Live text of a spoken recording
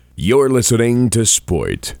You're listening to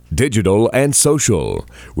Sport, Digital and Social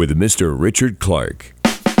with Mr. Richard Clark.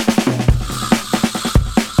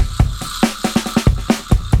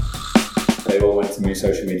 They all went to me,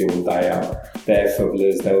 social media will die out. They're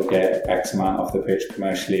footballers, they'll get X amount off the pitch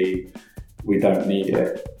commercially. We don't need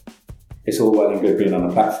it. It's all well and good being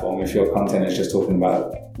on a platform. If your content is just talking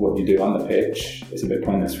about what you do on the pitch, it's a bit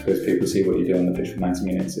pointless because people see what you do on the pitch for 90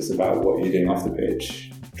 minutes. It's about what you're doing off the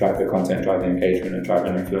pitch. Drive the content, drive the engagement and drive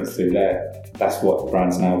an influence through there. That's what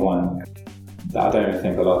brands now want. I don't even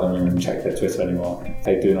think a lot of them even check their Twitter anymore.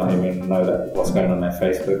 They do not even know that what's going on their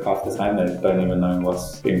Facebook half the time. They don't even know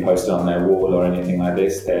what's being posted on their wall or anything like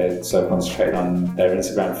this. They're so concentrated on their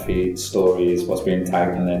Instagram feed, stories, what's being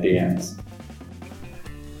tagged in their DMs.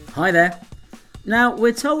 Hi there. Now,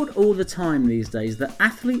 we're told all the time these days that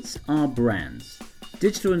athletes are brands.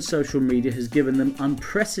 Digital and social media has given them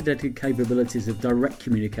unprecedented capabilities of direct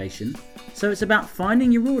communication, so it's about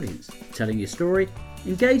finding your audience, telling your story,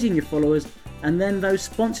 engaging your followers, and then those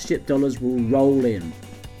sponsorship dollars will roll in.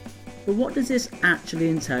 But what does this actually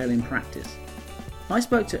entail in practice? I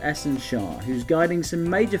spoke to Ehsan Shah, who's guiding some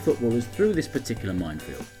major footballers through this particular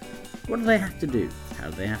minefield. What do they have to do? How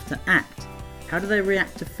do they have to act? How do they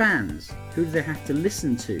react to fans? Who do they have to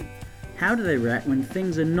listen to? How do they react when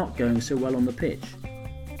things are not going so well on the pitch?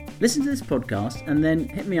 Listen to this podcast and then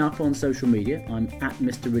hit me up on social media. I'm at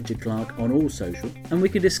Mr. Richard Clark on all social, and we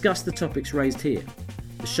can discuss the topics raised here.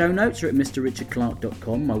 The show notes are at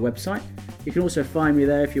mrrichardclark.com, my website. You can also find me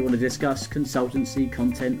there if you want to discuss consultancy,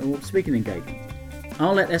 content or speaking engagement.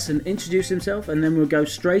 I'll let Ehsan introduce himself and then we'll go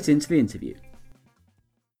straight into the interview.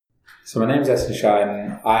 So my name is Ehsan Shah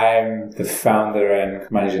and I'm the founder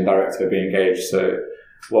and managing director of Be Engaged. So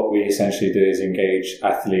what we essentially do is engage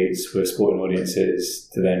athletes with sporting audiences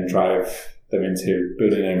to then drive them into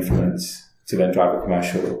building an influence, to then drive a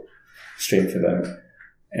commercial stream for them.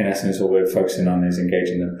 In essence, all we're focusing on is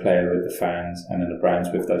engaging the player with the fans and then the brands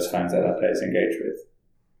with those fans that players engage with.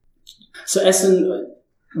 So Ehsan,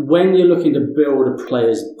 when you're looking to build a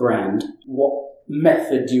player's brand, what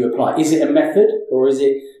method do you apply? Is it a method or is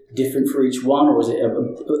it different for each one, or is it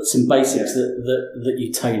some basics that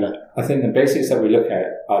you tailor? I think the basics that we look at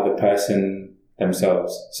are the person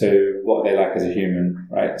themselves. So what they like as a human,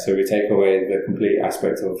 right? So we take away the complete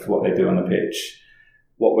aspect of what they do on the pitch.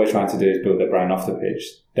 What we're trying to do is build their brand off the pitch.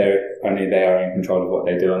 Only they are in control of what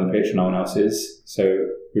they do on the pitch, no one else is. So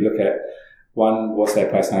we look at, one, what's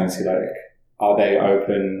their personality like? Are they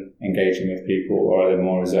open, engaging with people, or are they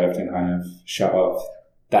more reserved and kind of shut off?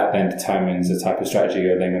 That then determines the type of strategy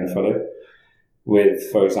you're then going to follow. With,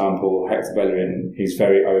 for example, Hector Bellerin, he's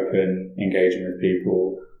very open, engaging with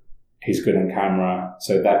people. He's good on camera.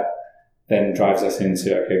 So that then drives us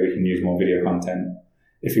into, okay, we can use more video content.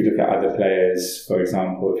 If you look at other players, for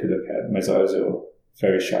example, if you look at Mesut Ozil,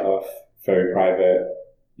 very shut off, very private.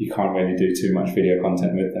 You can't really do too much video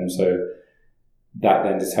content with them. So that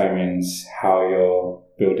then determines how you're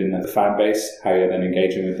building the fan base, how you're then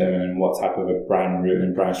engaging with them, and what type of a brand route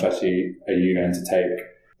and brand strategy are you going to take.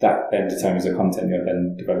 That then determines the content you're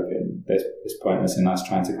then developing. It's pointless in us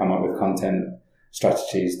trying to come up with content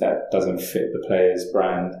strategies that doesn't fit the player's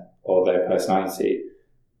brand or their personality.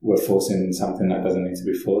 We're forcing something that doesn't need to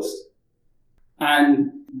be forced.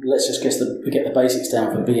 And let's just get the basics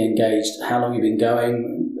down for Be Engaged. How long have you been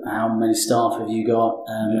going? How many staff have you got?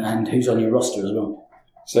 And who's on your roster as well?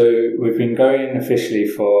 So we've been going officially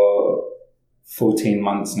for 14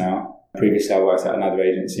 months now. Previously I worked at another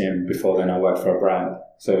agency and before then I worked for a brand.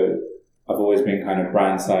 So I've always been kind of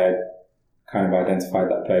brand side, kind of identified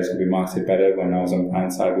that players could be marketed better. When I was on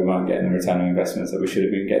brand side, we weren't getting the return on investments that we should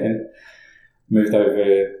have been getting. Moved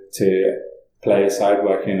over to player side,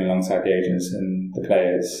 working alongside the agents and the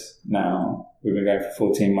players. Now we've been going for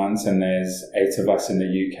 14 months and there's 8 of us in the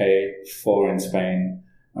UK, 4 in Spain,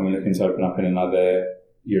 and we're looking to open up in another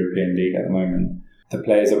European league at the moment. The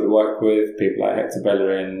players that we work with, people like Hector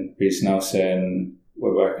Bellerin, Reiss Nelson,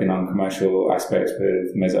 we're working on commercial aspects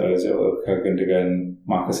with Mesut Ozil, Gundogan,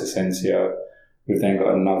 Marcus Asensio. We've then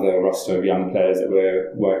got another roster of young players that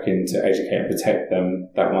we're working to educate and protect them,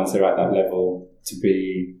 that once they're at that level to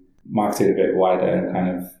be marketed a bit wider and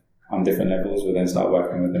kind of on different levels, we'll then start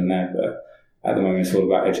working with them there. But at the moment it's all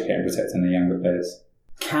about educating and protecting the younger players.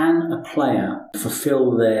 Can a player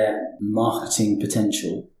fulfill their marketing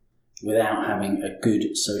potential without having a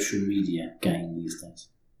good social media game these days?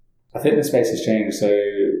 I think the space has changed. So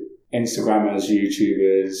Instagrammers,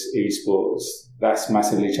 YouTubers, esports, that's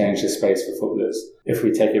massively changed the space for footballers. If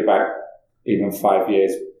we take it back even 5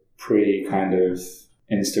 years pre kind of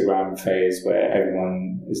Instagram phase where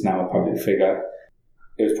everyone is now a public figure,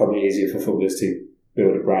 it was probably easier for footballers to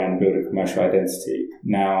build a brand, build a commercial identity.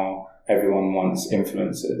 Now everyone wants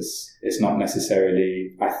influencers. It's not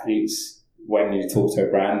necessarily athletes. When you talk to a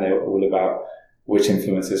brand, they're all about which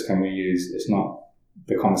influencers can we use. It's not,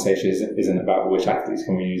 the conversation isn't about which athletes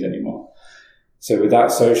can we use anymore. So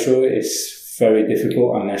without social, it's very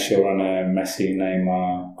difficult unless you're on a Messi,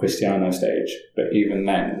 Neymar, Cristiano stage. But even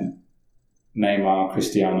then, Neymar,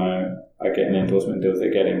 Cristiano are getting endorsement deals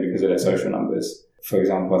they're getting because of their social numbers. For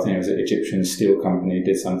example, I think it was an Egyptian steel company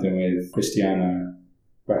did something with Cristiano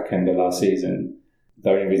back end of last season.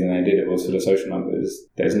 The only reason they did it was for the social numbers.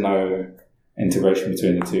 There's no integration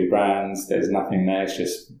between the two brands. There's nothing there. It's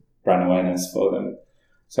just brand awareness for them.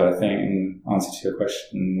 So I think, in answer to your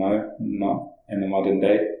question, no, not in the modern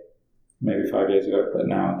day. Maybe 5 years ago, but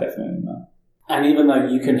now definitely not. And even though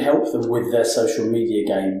you can help them with their social media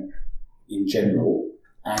game in general,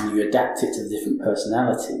 and you adapt it to the different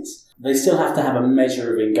personalities, they still have to have a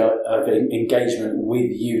measure of engagement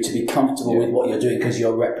with you to be comfortable with what you're doing because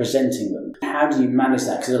you're representing them. How do you manage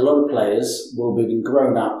that? Because a lot of players will be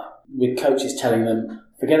grown up with coaches telling them,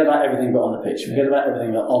 forget about everything but on the pitch, forget about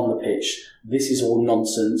everything but on the pitch. This is all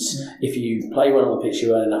nonsense. If you play well on the pitch,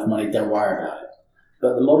 you earn enough money, don't worry about it.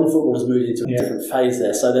 But the modern football has moved into a different phase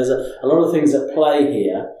there. So there's a lot of things at play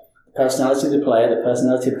here. The personality of the player, the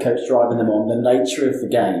personality of the coach driving them on, the nature of the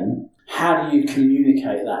game. How do you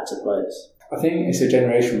communicate that to players? I think it's a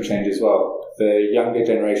generational change as well. The younger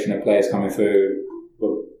generation of players coming through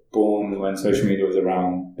were born when social media was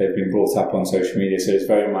around. They've been brought up on social media, so it's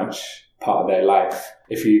very much part of their life.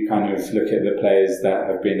 If you kind of look at the players that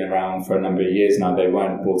have been around for a number of years now, they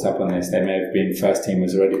weren't brought up on this. They may have been first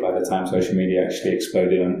teamers already by the time social media actually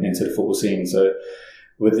exploded into the football scene. So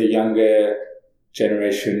with the younger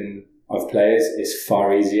generation of players, it's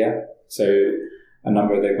far easier. So a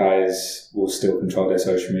number of the guys will still control their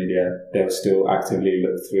social media. They'll still actively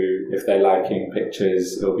look through. If they're liking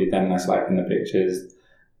pictures, it'll be them that's liking the pictures.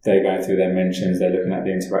 They're going through their mentions, they're looking at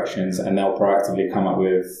the interactions, and they'll proactively come up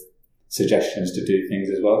with suggestions to do things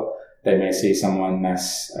as well. They may see someone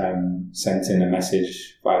that's sent in a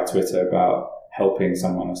message via Twitter about helping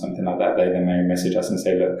someone or something like that. They may message us and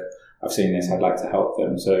say, look, I've seen this, I'd like to help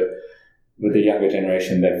them. So with the younger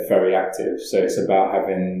generation, they're very active. So it's about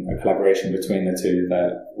having a collaboration between the two,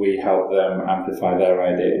 that we help them amplify their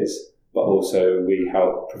ideas, but also we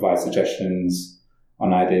help provide suggestions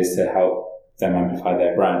on ideas to help them amplify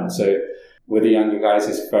their brand. So with the younger guys,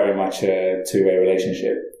 it's very much a two-way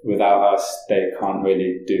relationship. Without us, they can't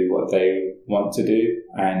really do what they want to do,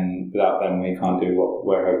 and without them, we can't do what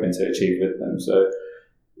we're hoping to achieve with them. So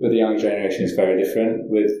with the younger generation, it's very different.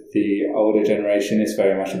 With the older generation, it's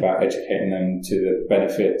very much about educating them to the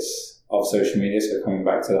benefits of social media. So coming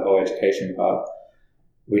back to the whole education part,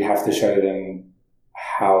 we have to show them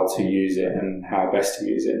how to use it and how best to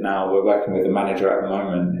use it. Now, we're working with a manager at the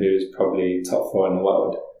moment who's probably top 4 in the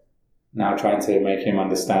world. Now trying to make him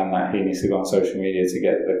understand that he needs to go on social media to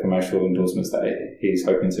get the commercial endorsements that he's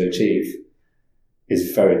hoping to achieve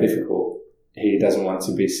is very difficult. He doesn't want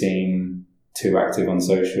to be seen too active on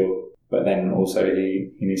social, but then also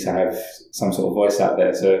he needs to have some sort of voice out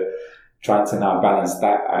there. So trying to now balance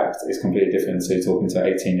that act is completely different to talking to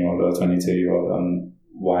an 18-year-old or a 22-year-old on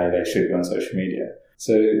why they should be on social media.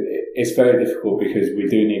 So it's very difficult because we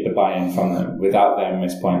do need the buy-in from them. Without them,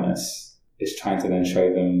 it's pointless. It's trying to then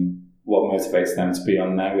show them what motivates them to be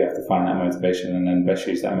on there. We have to find that motivation and then best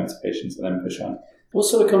use that motivation to then push on. What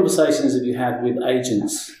sort of conversations have you had with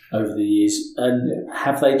agents over the years, and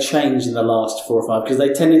have they changed in the last 4 or 5? Because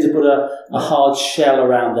they tended to put a hard shell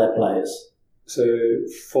around their players. So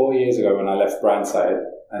 4 years ago when I left brand side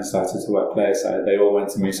and started to work player side, they all went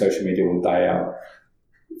to me, social media will die out.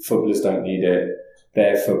 Footballers don't need it.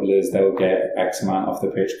 They're footballers, they'll get X amount off the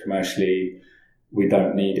pitch commercially. We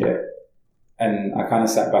don't need it. And I kind of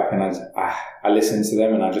sat back and I listened to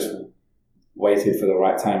them, and I just waited for the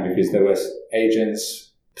right time, because there was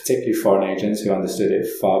agents, particularly foreign agents, who understood it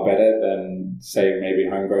far better than, say, maybe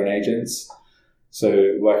homegrown agents.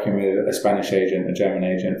 So working with a Spanish agent, a German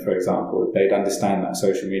agent, for example, they'd understand that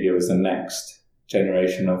social media was the next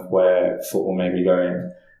generation of where football may be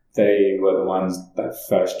going. They were the ones that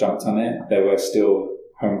first jumped on it. There were still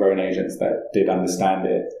homegrown agents that did understand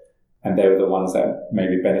it, and they were the ones that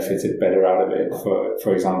maybe benefited better out of it.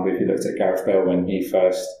 For example, if you looked at Gareth Bale when he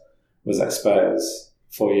first was at Spurs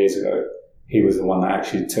 4 years ago, he was the one that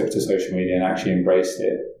actually took to social media and actually embraced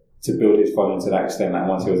it to build his following to that extent that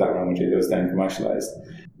once he was at Real Madrid, it was then commercialised.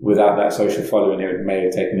 Without that social following, it may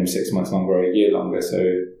have taken him 6 months longer or a year longer. So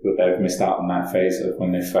would they have missed out on that phase of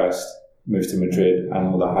when they first moved to Madrid and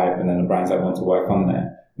all the hype, and then the brands that want to work on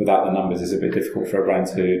there? Without the numbers, it's a bit difficult for a brand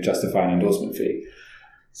to justify an endorsement fee.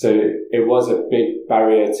 So it was a big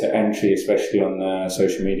barrier to entry, especially on the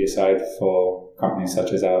social media side for companies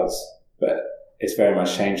such as ours. But it's very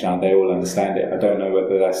much changed now. They all understand it. I don't know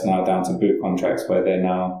whether that's now down to boot contracts where they're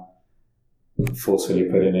now forcefully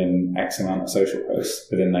putting in X amount of social posts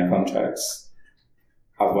within their contracts.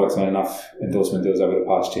 I've worked on enough endorsement deals over the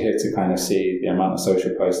past year to kind of see the amount of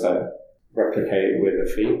social posts that replicate with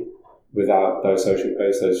a fee. Without those social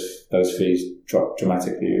posts, those fees drop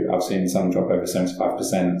dramatically. I've seen some drop over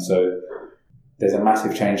 75%. So there's a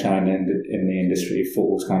massive change now in the industry.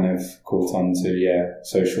 Football's kind of caught on to,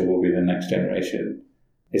 social will be the next generation.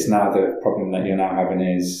 It's now the problem that you're now having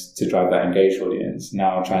is to drive that engaged audience.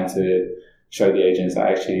 Now trying to show the agents that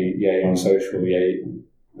actually, you're on social,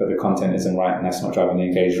 but the content isn't right and that's not driving the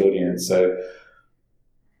engaged audience. So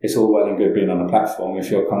it's all well and good being on a platform.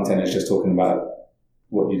 If your content is just talking about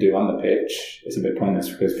what you do on the pitch, it's a bit pointless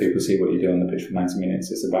because people see what you do on the pitch for 90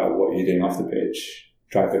 minutes. It's about what you're doing off the pitch.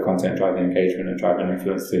 Drive the content, drive the engagement, and drive an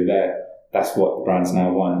influence through there. That's what the brands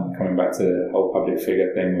now want. Coming back to the whole public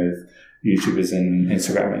figure thing with YouTubers and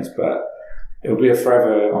Instagrammers, but it'll be a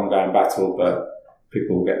forever ongoing battle, but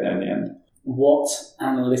people will get there in the end. What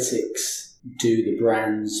analytics do the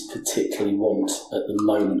brands particularly want at the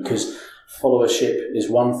moment? Because followership is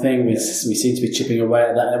one thing. We seem to be chipping away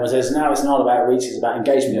at that. And everyone says, no, it's not about reach, it's about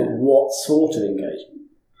engagement. Yeah. But what sort of engagement?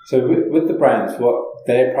 So with the brands, what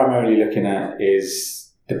they're primarily looking at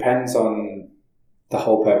depends on the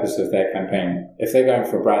whole purpose of their campaign. If they're going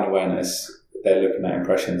for brand awareness, they're looking at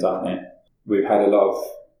impressions, aren't they? We've had a lot of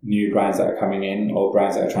new brands that are coming in or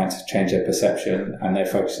brands that are trying to change their perception and they're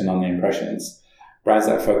focusing on the impressions. Brands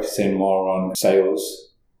that are focusing more on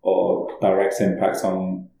sales or direct impact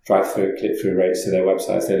on drive-through, click-through rates to their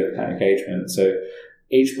websites, they're looking at engagement. So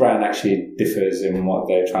each brand actually differs in what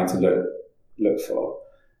they're trying to look for.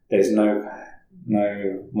 There's no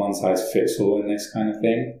one-size-fits-all in this kind of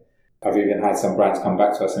thing. I've even had some brands come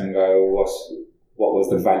back to us and go, what was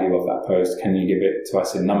the value of that post? Can you give it to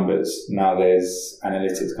us in numbers? Now there's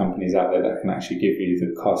analytics companies out there that can actually give you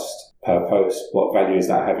the cost per post. What value is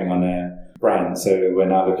that having on a brand? So we're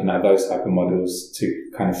now looking at those type of models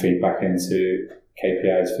to kind of feed back into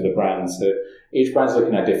KPIs for the brand. So each brand's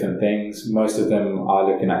looking at different things. Most of them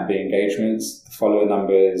are looking at the engagements, the follower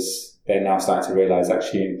numbers. They're now starting to realize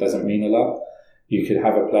actually it doesn't mean a lot. You could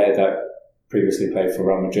have a player that previously played for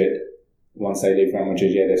Real Madrid. Once they leave Real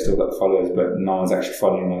Madrid, they've still got the followers, but no one's actually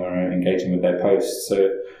following them or engaging with their posts. So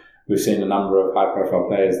we've seen a number of high-profile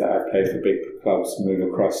players that have played for big clubs move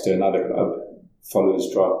across to another club. Followers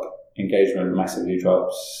drop, engagement massively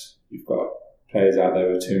drops. You've got players out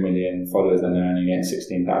there with 2 million followers and they're only getting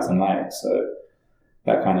 16,000 likes. So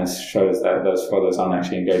that kind of shows that those followers aren't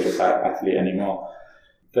actually engaged with that athlete anymore.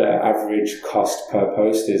 The average cost per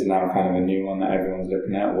post is now kind of a new one that everyone's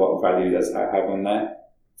looking at. What value does that have on there?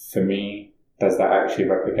 For me, does that actually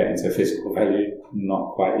replicate into physical value?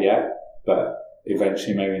 Not quite yet, but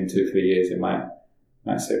eventually, maybe in 2-3 years, it might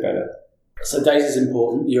stay better. So data is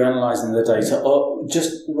important. You're analysing the data.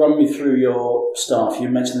 Just run me through your staff. You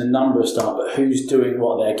mentioned the number of staff, but who's doing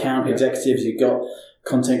what? The account executives, you've got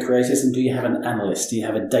content creators, and do you have an analyst? Do you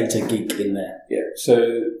have a data geek in there? Yeah. So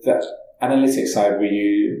that analytics side,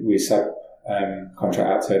 we sub contract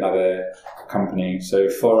out to another company. So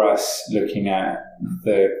for us, looking at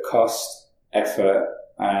the cost, effort,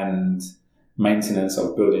 and maintenance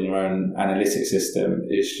of building your own analytics system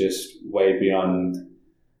is just way beyond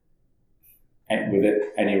with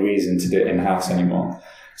it any reason to do it in-house anymore.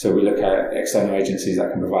 So we look at external agencies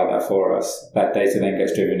that can provide that for us. That data then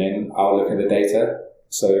gets driven in. I'll look at the data.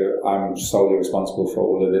 So I'm solely responsible for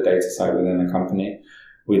all of the data side within the company.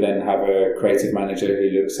 We then have a creative manager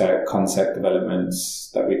who looks at concept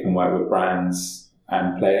developments that we can work with brands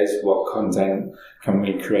and players. What content can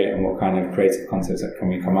we create and what kind of creative concepts can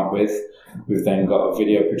we come up with? We've then got a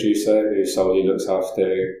video producer who solely looks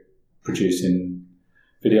after producing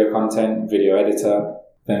video content, video editor,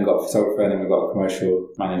 then got a photographer, and then we've got a commercial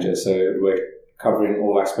manager. So we're covering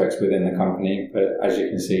all aspects within the company, but as you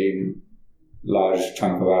can see, large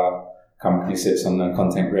chunk of our company sits on the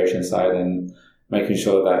content creation side and making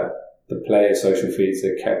sure that the player social feeds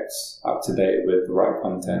are kept up to date with the right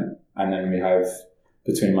content. And then we have,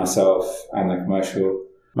 between myself and the commercial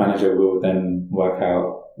manager, we'll then work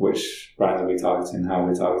out which brands are we targeting, how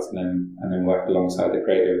we're targeting them, and then work alongside the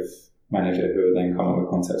creative manager who will then come up with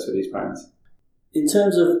concepts for these brands. In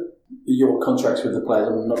terms of your contracts with the players,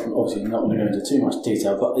 I'm obviously not going to go into too much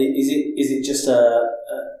detail, but is it just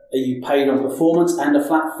are you paid on performance and a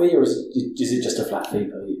flat fee, or is it just a flat fee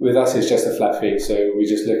per year? With us, it's just a flat fee. So we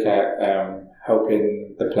just look at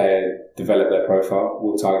helping the player develop their profile.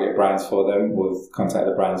 We'll target brands for them. We'll contact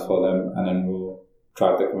the brands for them, and then we'll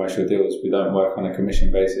drive the commercial deals. We don't work on a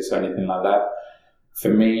commission basis or anything like that. For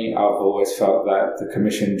me, I've always felt that the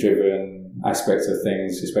commission-driven aspect of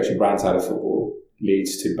things, especially brand side of football,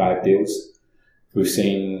 leads to bad deals. We've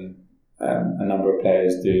seen a number of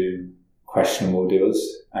players do questionable deals,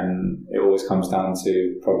 and it always comes down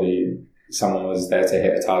to probably someone was there to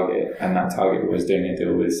hit a target, and that target was doing a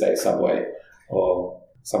deal with, say, Subway or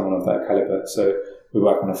someone of that caliber. So we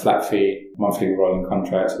work on a flat fee, monthly rolling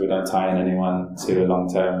contracts. We don't tie in anyone to a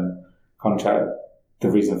long-term contract. The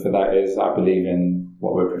reason for that is I believe in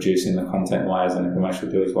what we're producing, the content-wise and the commercial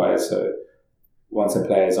deals-wise. So once a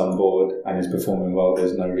player is on board and is performing well,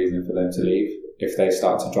 there's no reason for them to leave. If they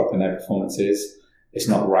start to drop in their performances, it's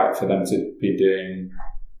not right for them to be doing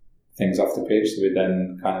things off the pitch. So we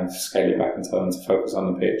then kind of scale it back and tell them to focus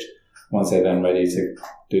on the pitch. Once they're then ready to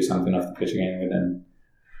do something off the pitch again, we then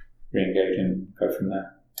re-engage and go from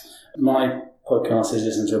there. My podcast is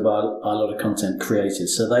listened to by a lot of content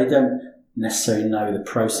creators, so they don't necessarily know the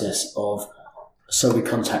process of, so we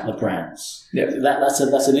contact the brands. Yeah. That's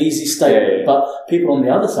an easy statement, Yeah. But people on the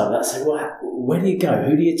other side of that say, well, where do you go?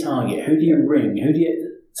 Who do you target? Who do you ring?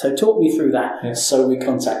 So talk me through that. Yeah. So we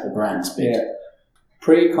contact the brands bit. Yeah.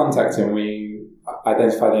 Pre-contacting, we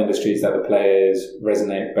identify the industries that the players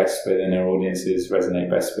resonate best with and their audiences resonate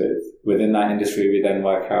best with. Within that industry, we then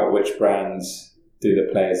work out which brands do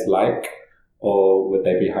the players like or would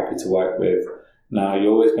they be happy to work with. Now,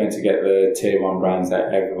 you're always going to get the tier 1 brands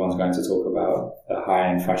that everyone's going to talk about, the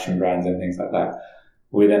high-end fashion brands and things like that.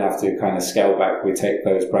 We then have to kind of scale back. We take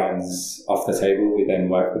those brands off the table. We then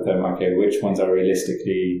work with them. Okay, which ones are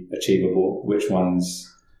realistically achievable? Which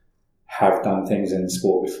ones have done things in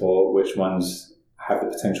sport before? Which ones have the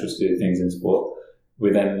potential to do things in sport?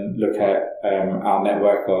 We then look at our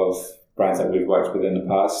network of brands that we've worked with in the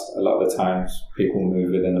past. A lot of the times people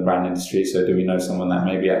move within the brand industry. So do we know someone that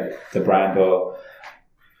maybe at the brand or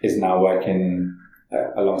is now working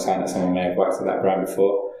alongside that someone may have worked at that brand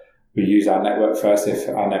before? We use our network first. If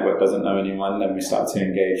our network doesn't know anyone, then we start to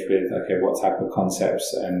engage with, okay, what type of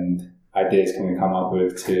concepts and ideas can we come up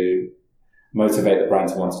with to motivate the brand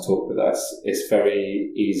to want to talk with us? It's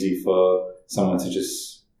very easy for someone to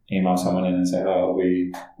just email someone in and say, oh,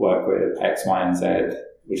 we work with X, Y, and Z.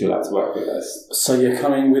 Would you like to work with us? So you're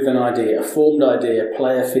coming with an idea, a formed idea,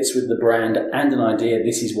 player fits with the brand, and an idea,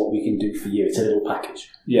 this is what we can do for you. It's a little package.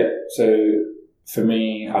 Yeah. So for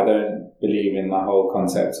me, I don't believe in the whole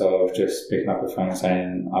concept of just picking up a phone and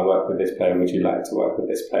saying, I work with this player, would you like to work with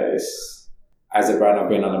this player? As a brand, I've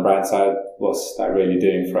been on the brand side, what's that really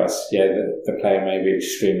doing for us? Yeah, the player may be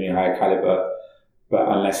extremely high caliber, but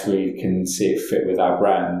unless we can see it fit with our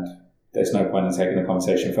brand, there's no point in taking the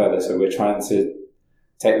conversation further. So we're trying to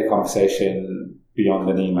take the conversation beyond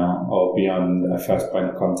an email or beyond a first point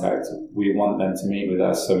of contact. We want them to meet with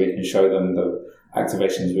us so we can show them the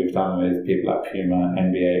activations we've done with people like Puma,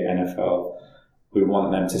 NBA, NFL. We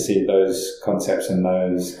want them to see those concepts and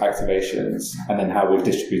those activations and then how we've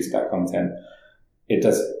distributed that content.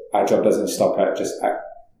 Our job doesn't stop at just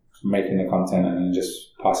making the content and then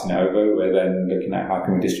just passing it over. We're then looking at how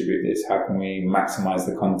can we distribute this? How can we maximize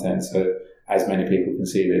the content so as many people can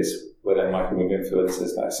see this? We're then working with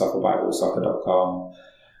influencers like Soccer Bible, Soccer.com,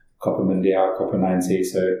 Copa Mundial, Copa 90.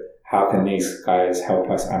 So how can these guys help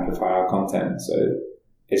us amplify our content? So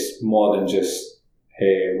it's more than just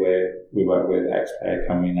here where we work with X player,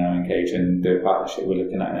 can we now engage and do a partnership? We're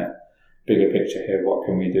looking at a bigger picture here. What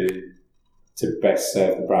can we do to best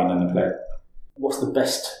serve the brand and the player? What's the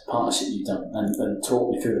best partnership you've done? And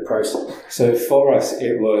talk me through the process. So for us,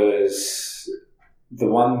 it was the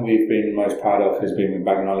one we've been most proud of has been with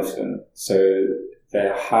Bang & Olufsen. So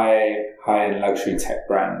they're high-end luxury tech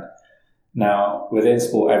brand. Now, within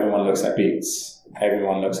sport, everyone looks at Beats.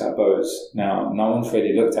 Everyone looks at Bose. Now, no one's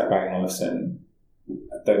really looked at Bang & Olufsen.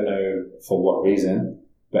 I don't know for what reason,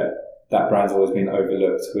 but that brand's always been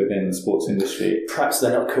overlooked within the sports industry. Perhaps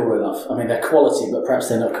they're not cool enough. I mean, they're quality, but perhaps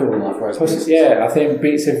they're not cool enough. Whereas Yeah, I think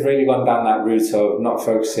Beats have really gone down that route of not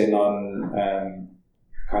focusing on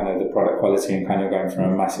kind of the product quality and kind of going for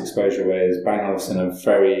a mass exposure, whereas Bang & Olufsen are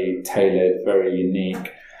very tailored, very unique.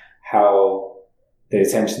 How the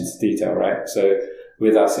attention to detail, right? So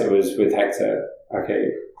with us, it was with Hector. Okay,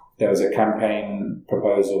 there was a campaign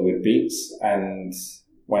proposal with Beats, and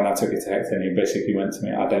when I took it to Hector, and he basically went to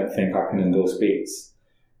me, I don't think I can endorse Beats.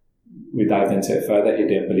 We dived into it further. He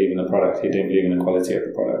didn't believe in the product. He didn't believe in the quality of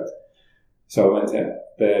the product. So I went to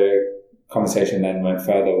the conversation then went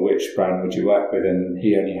further, which brand would you work with? And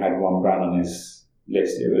he only had one brand on his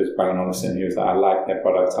list. It was Bang & Olufsen. He was like, I like their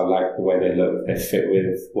products. I like the way they look. They fit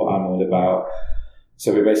with what I'm all about.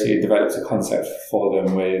 So we basically developed a concept for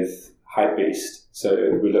them with Hypebeast.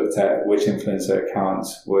 So we looked at which influencer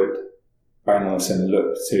accounts would Bang & Olufsen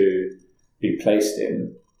look to be placed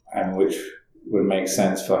in, and which would make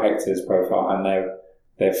sense for Hector's profile and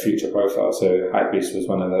their future profile. So Hypebeast was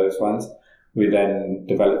one of those ones. We then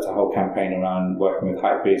developed a whole campaign around working with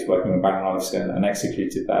Hypebeast, working with Bang & Olufsen, and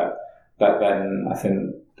executed that. That then, I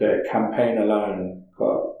think the campaign alone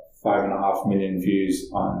got 5.5 million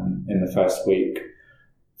views in the first week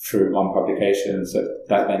through one publication. So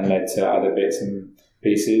that then led to other bits and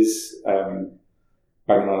pieces. Bang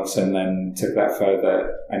 & Olufsen then took that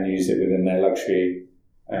further and used it within their luxury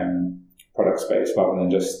product space rather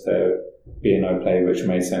than just the B&O play, which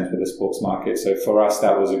made sense with the sports market. So for us,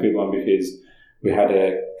 that was a good one because we had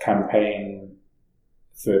a campaign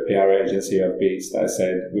through a PR agency of Beats that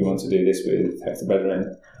said, we want to do this with Hector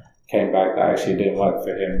Bellerin. Came back that actually didn't work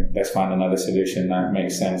for him. Let's find another solution that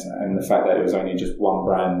makes sense. And the fact that it was only just one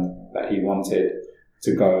brand that he wanted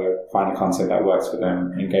to go find a concept that works for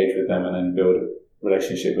them, engage with them, and then build a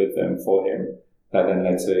relationship with them for him, that then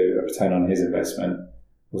led to a return on his investment,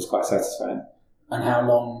 was quite satisfying. And how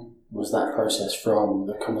long was that process from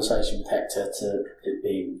the conversation with Hector to it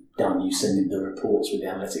being done? You sending the reports with the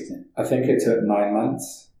analytics in? I think it took 9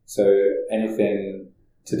 months. So anything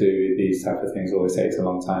to do with these type of things always takes a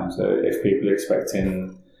long time. So if people are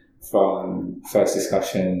expecting from first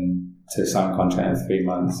discussion to sign contract in 3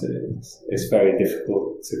 months, it's very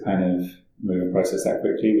difficult to kind of move a process that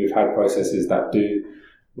quickly. We've had processes that do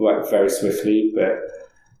work very swiftly, but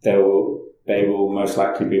they will most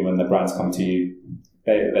likely be when the brands come to you.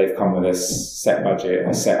 They've come with a set budget,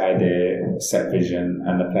 a set idea, a set vision,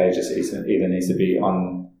 and the player just either needs to be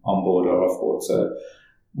on board or off board. So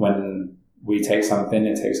when we take something,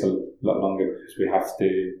 it takes a lot longer because we have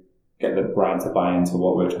to get the brand to buy into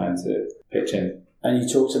what we're trying to pitch in. And you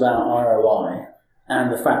talked about ROI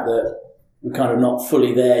and the fact that we're kind of not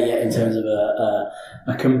fully there yet in terms of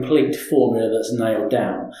a complete formula that's nailed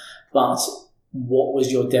down. But what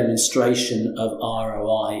was your demonstration of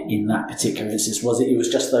ROI in that particular instance? Was it was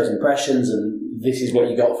just those impressions and this is what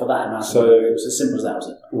you got for that amount? So it was as simple as that, was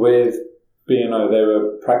it? With B&O, they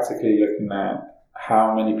were practically looking at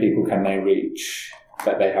how many people can they reach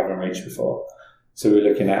that they haven't reached before. So we're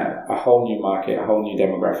looking at a whole new market, a whole new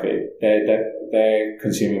demographic. Their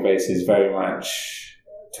consumer base is very much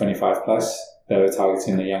 25 plus. They were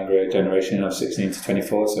targeting the younger generation of 16 to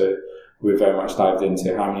 24. So we're very much dived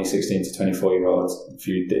into how many 16 to 24 year olds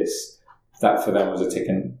viewed this. That for them was a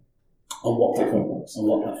ticking. On what platforms? On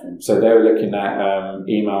what platforms? So they were looking at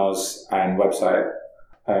emails and website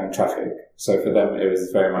traffic. So for them, it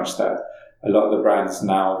was very much that. A lot of the brands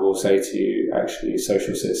now will say to you, actually,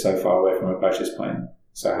 social sits so far away from a purchase point.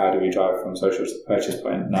 So how do we drive from social to purchase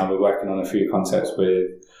point? Now we're working on a few concepts with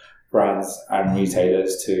brands and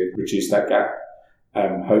retailers to reduce that gap.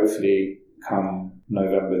 Hopefully, come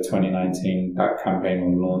November 2019, that campaign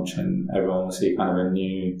will launch and everyone will see kind of a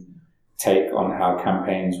new take on how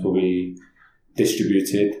campaigns will be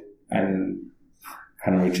distributed and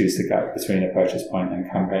kind of reduce the gap between a purchase point and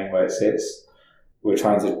campaign where it sits. We're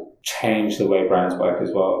trying to change the way brands work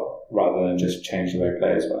as well, rather than just change the way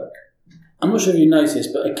players work. I'm not sure if you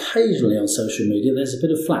noticed, but occasionally on social media there's a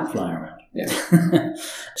bit of flack flying around. Yeah.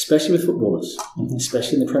 Especially with footballers,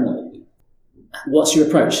 especially in the Premier League. What's your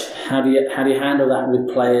approach? How do you handle that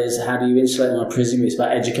with players? How do you insulate them? I presume it's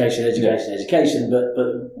about education,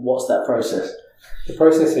 but what's that process? The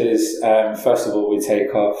process is, first of all, we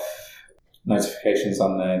take off notifications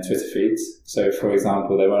on their Twitter feeds. So, for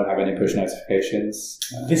example, they won't have any push notifications.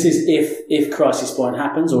 This is if crisis point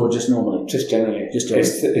happens, or just normally? Just generally. It's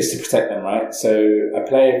to protect them, right? So a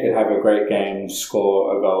player could have a great game,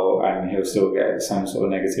 score a goal, and he'll still get some sort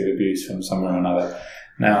of negative abuse from somewhere or another.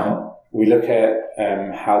 Now, we look at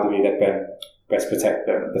how do we best protect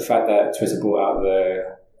them. The fact that Twitter brought out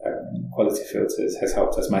the quality filters has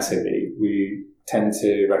helped us massively. We tend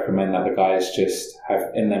to recommend that the guys just have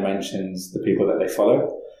in their mentions the people that they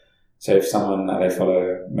follow. So if someone that they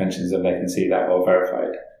follow mentions them, they can see that or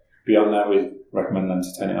verified. Beyond that, we recommend them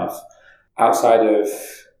to turn it off. Outside of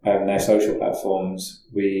their social platforms,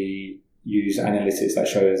 we use analytics that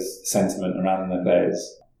shows sentiment around the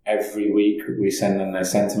players. Every week we send them their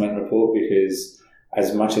sentiment report because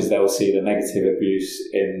as much as they'll see the negative abuse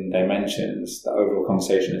in their mentions, the overall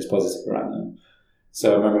conversation is positive around them.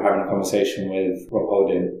 So I remember having a conversation with Rob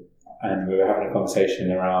Holding, and we were having a conversation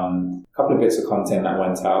around a couple of bits of content that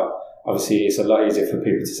went out. Obviously, it's a lot easier for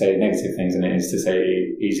people to say negative things than it is to say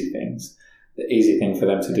easy things. The easy thing for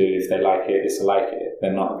them to do if they like it is to like it.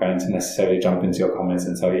 They're not going to necessarily jump into your comments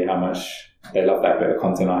and tell you how much they love that bit of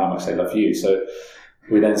content or how much they love you. So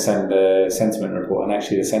we then send a sentiment report, and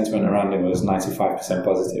actually the sentiment around him was 95%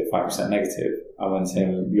 positive, 5% negative. I went to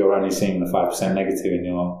him, you're only seeing the 5% negative in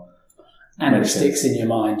your... And it sticks in your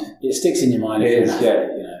mind. It sticks in your mind. It is, yeah.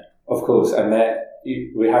 You know. Of course, and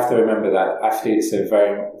we have to remember that athletes are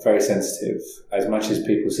very, very sensitive. As much as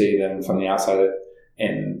people see them from the outside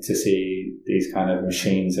in to see these kind of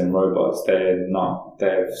machines and robots, they're not.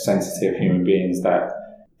 They're sensitive human beings that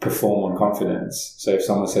perform on confidence. So if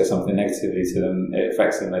someone says something negatively to them, it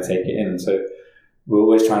affects them, they take it in. So we're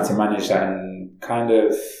always trying to manage that and kind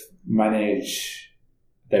of manage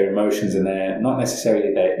their emotions and not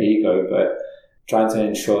necessarily their ego, but trying to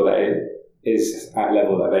ensure that it is at a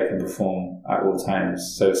level that they can perform at all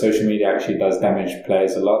times. So social media actually does damage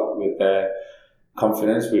players a lot with their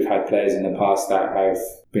confidence. We've had players in the past that have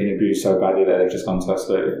been abused so badly that they've just gone to us,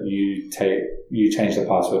 that you change the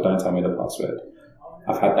password, don't tell me the password.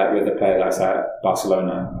 I've had that with a player that's at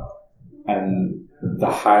Barcelona, and the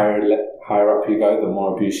higher up you go, the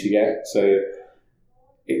more abuse you get. So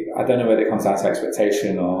I don't know whether it comes down to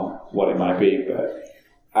expectation or what it might be, but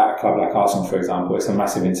at a club like Arsenal, for example, it's a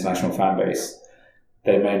massive international fan base.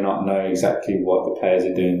 They may not know exactly what the players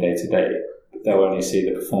are doing day to day. They'll only see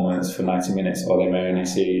the performance for 90 minutes, or they may only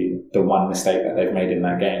see the one mistake that they've made in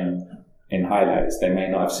that game in highlights. They may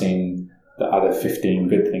not have seen the other 15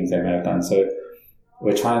 good things they may have done. So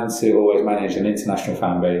we're trying to always manage an international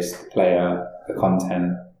fan base, the player, the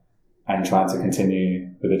content, and trying to continue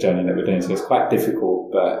with the journey that we're doing. So it's quite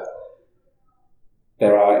difficult, but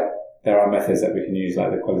there are methods that we can use,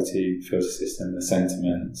 like the quality filter system, the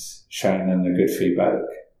sentiments, showing them the good feedback,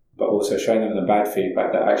 but also showing them the bad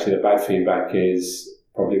feedback, that actually the bad feedback is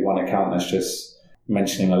probably one account that's just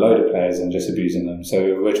mentioning a load of players and just abusing them.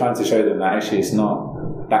 So we're trying to show them that actually it's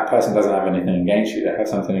not, that person doesn't have anything against you. They have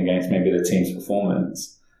something against maybe the team's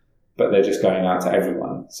performance, but they're just going out to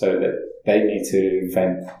everyone. So that they need to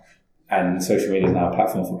vent, and social media is now a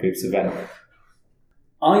platform for people to vent.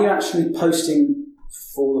 Are you actually posting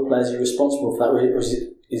for the players? You're responsible for that, or is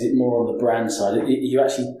it more on the brand side? Are you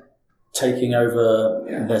actually taking over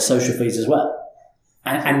their social feeds as well?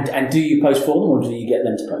 And do you post for them, or do you get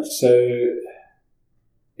them to post? So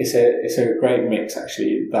it's a great mix,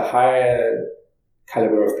 actually. The higher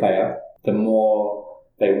caliber of player, the more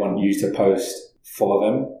they want you to post for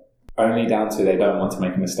them, only down to they don't want to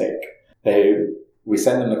make a mistake. We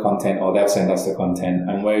send them the content, or they'll send us the content,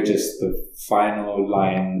 and we're just the final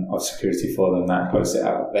line of security for them that posts it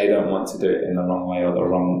out. They don't want to do it in the wrong way or the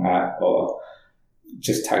wrong app or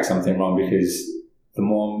just tag something wrong, because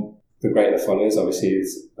the greater the followers, obviously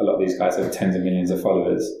a lot of these guys have tens of millions of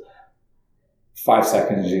followers. 5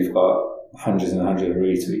 seconds, you've got hundreds and hundreds of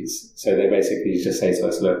retweets. So they basically just say to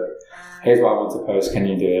us, look, here's what I want to post, can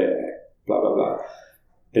you do it? Blah, blah, blah.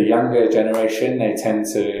 The younger generation,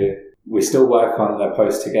 we still work on the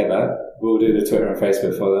post together. We'll do the Twitter and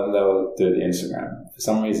Facebook for them. They'll do the Instagram. For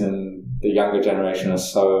some reason, the younger generation are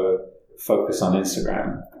so focused on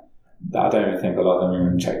Instagram that I don't even think a lot of them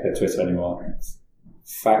even check their Twitter anymore. In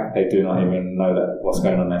fact, they do not even know what's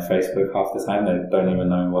going on their Facebook half the time. They don't even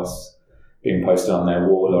know what's being posted on their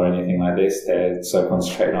wall or anything like this. They're so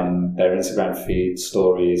concentrated on their Instagram feed,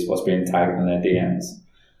 stories, what's being tagged in their DMs.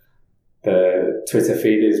 The Twitter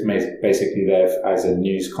feed is basically there as a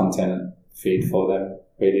news content feed for them.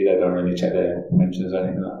 Really, they don't really check their mentions or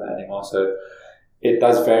anything like that anymore. So it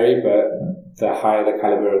does vary, but the higher the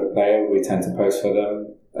caliber of the player, we tend to post for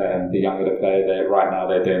them. The younger the player, right now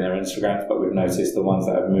they're doing their Instagrams, but we've noticed the ones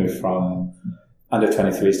that have moved from under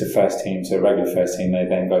 23s to first team, so regular first team, they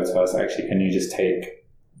then go to us, actually, can you just take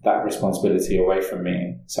that responsibility away from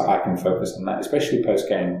me so I can focus on that, especially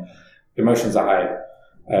post-game. Emotions are high.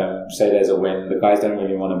 Say there's a win, the guys don't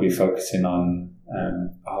really want to be focusing on,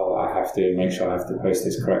 I have to make sure I have to post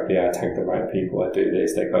this correctly, I tag the right people, I do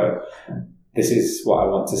this. They go, this is what I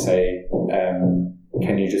want to say,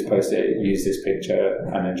 can you just post it, use this picture,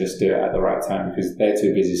 and then just do it at the right time, because they're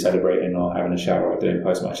too busy celebrating or having a shower or doing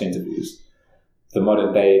post-match interviews. The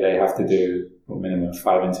modern day, they have to do minimum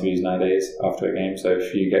 5 interviews nowadays after a game. So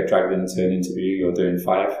if you get dragged into an interview, you're doing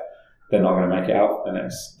 5, they're not going to make it out the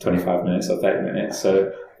next 25 minutes or 30 minutes.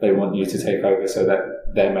 So they want you to take over so that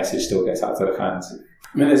their message still gets out to the fans.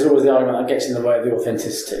 I mean, there's always the argument that gets in the way of the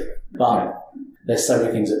authenticity, but there's so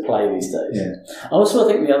many things at play these days. Yeah. I also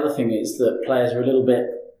think the other thing is that players are a little bit,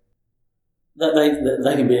 that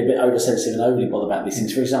they can be a bit oversensitive and overly bothered about these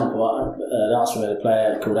things. For example, at Arsenal, we had a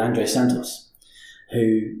player called Andre Santos,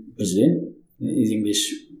 who was in. His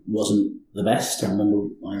English wasn't the best. I remember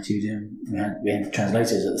I interviewed him. We had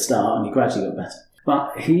translators at the start, and he gradually got better.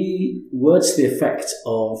 But he words to the effect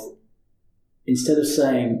of, instead of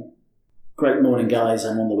saying, "Great morning, guys,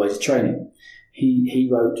 I'm on the way to training," he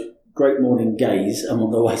wrote "Great Morning Gaze, I'm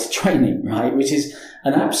on the way to training," right? Which is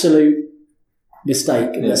an absolute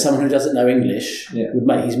mistake that someone who doesn't know English would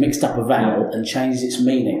make. He's mixed up a vowel and changed its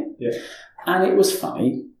meaning. Yeah. And it was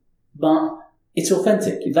funny, but it's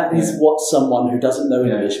authentic. That is what someone who doesn't know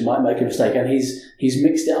English might make a mistake. And he's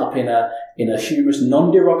mixed it up in a humorous,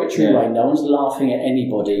 non-derogatory way. No one's laughing at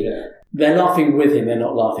anybody. Yeah. They're laughing with him, they're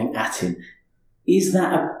not laughing at him. Is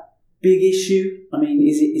that a big issue? I mean,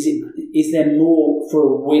 is there more for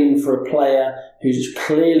a win for a player who's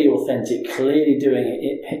clearly authentic, clearly doing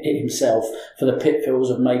it himself, for the pitfalls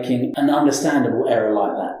of making an understandable error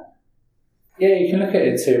like that? Yeah, you can look at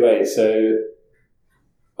it two ways. So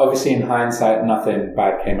obviously in hindsight, nothing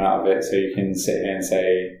bad came out of it. So you can sit here and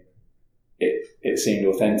say it seemed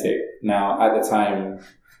authentic. Now, at the time,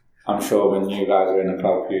 I'm sure when you guys were in the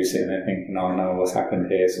club, you were sitting there thinking, oh no, what's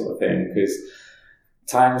happened here, sort of thing. Because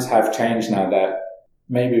times have changed now that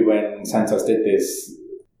maybe when Santos did this,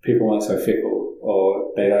 people weren't so fickle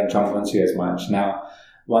or they don't jump onto you as much. Now,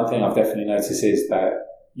 one thing I've definitely noticed is that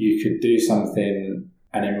you could do something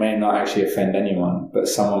and it may not actually offend anyone, but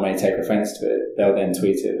someone may take offence to it. They'll then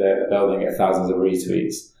tweet it. They'll then get thousands of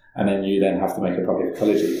retweets, and then you then have to make a public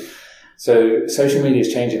apology. So social media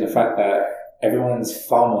is changing the fact that everyone's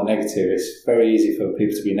far more negative. It's very easy for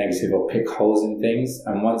people to be negative or pick holes in things,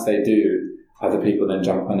 and once they do, other people then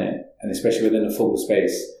jump on it. And especially within the football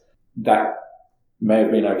space, that may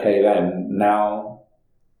have been okay then. Now,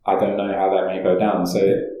 I don't know how that may go down. So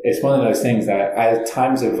it's one of those things that as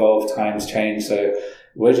times evolve, times change. So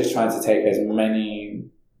we're just trying to take as many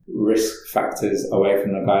risk factors away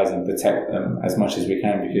from the guys and protect them as much as we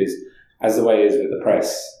can, because as the way is with the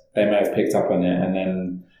press, they may have picked up on it. And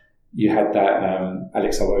then you had that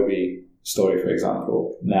Alex Iwobi story, for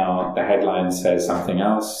example. Now the headline says something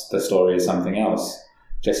else, the story is something else.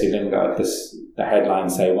 Jesse Lingard, the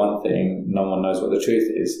headlines say one thing, no one knows what the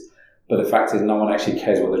truth is. But the fact is, no one actually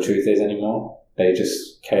cares what the truth is anymore. They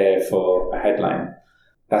just care for a headline.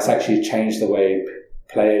 That's actually changed the way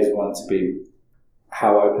players want to be,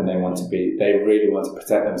 how open they want to be. They really want to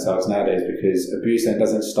protect themselves nowadays, because abuse then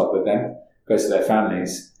doesn't stop with them, it goes to their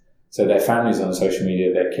families. So their families on social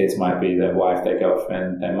media, their kids might be their wife, their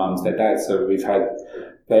girlfriend, their mums, their dads. So we've had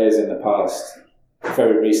players in the past,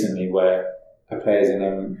 very recently, where a player's in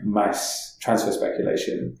a mass transfer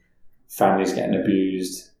speculation, families getting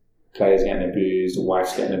abused, players getting abused,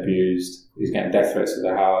 wives getting abused, he's getting death threats to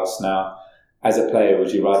the house. Now, as a player,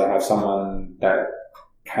 would you rather have someone that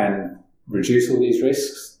can reduce all these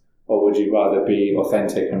risks, or would you rather be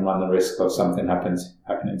authentic and run the risk of something happening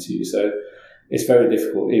to you? So it's very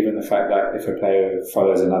difficult. Even the fact that if a player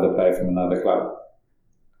follows another player from another club,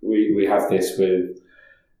 we have this with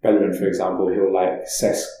Bellerin, for example. He'll like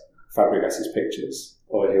Cesc Fabregas's pictures,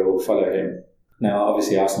 or he'll follow him. Now,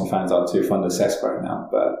 obviously, Arsenal fans aren't too fond of Cesc right now,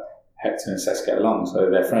 but Hector and Cesc get along, so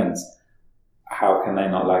they're friends. How can they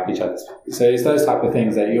not like each other? So it's those type of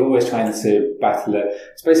things that you're always trying to battle it.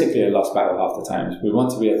 It's basically a lost battle half the time. We want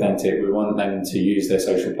to be authentic. We want them to use their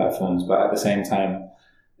social platforms, but at the same time,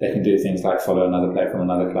 they can do things like follow another player from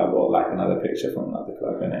another club or like another picture from another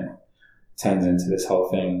club, and it turns into this whole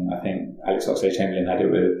thing. I think Alex Oxlade-Chamberlain had it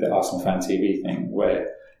with the Arsenal Fan TV thing, where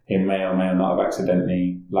he may or may not have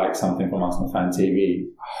accidentally liked something from Arsenal Fan TV.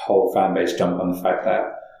 A whole fan base jumped on the fact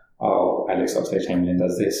that, oh, Alex Oxlade-Chamberlain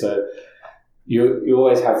does this. So you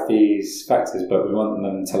always have these factors, but we want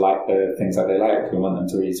them to like the things that they like. We want them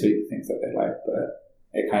to retweet the things that they like, but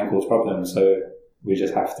it can cause problems. So we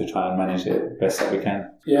just have to try and manage it best that we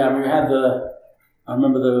can. Yeah, I mean, I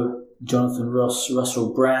remember the Jonathan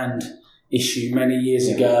Russell Brand issue many years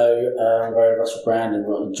ago, where Russell Brand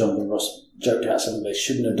and Jonathan Ross joked about something they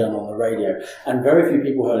shouldn't have done on the radio. And very few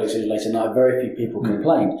people heard it until later night, very few people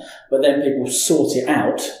complained. But then people sought it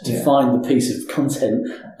out to find the piece of content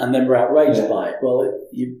and then were outraged by it. Well,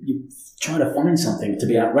 you're trying to find something to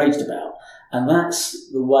be outraged about. And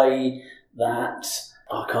that's the way that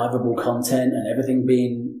archivable content and everything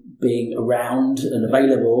being around and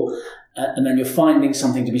available, and then you're finding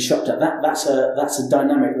something to be shocked at. That's a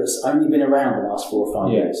dynamic that's only been around the last 4 or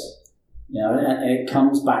 5 years. You know, and it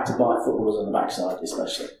comes back to bite footballers on the backside,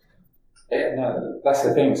 especially. Yeah, no, that's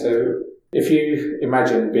the thing. So if you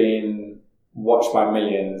imagine being watched by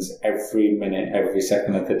millions every minute, every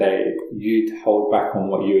second of the day, you'd hold back on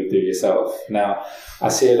what you would do yourself. Now, I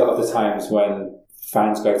see a lot of the times when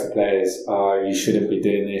fans go to players, you shouldn't be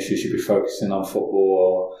doing this, you should be focusing on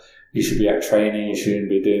football, or you should be at training, you shouldn't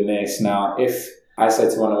be doing this. Now, if I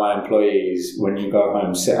said to one of my employees, when you go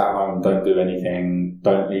home, sit at home, don't do anything,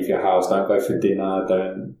 don't leave your house, don't go for dinner,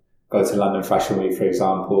 don't go to London Fashion Week, for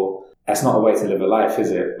example, that's not a way to live a life,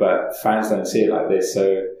 is it? But fans don't see it like this.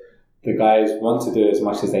 So the guys want to do as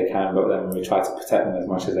much as they can, but then we try to protect them as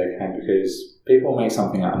much as they can, because people make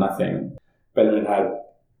something out of nothing. Bellerin had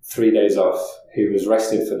 3 days off. He was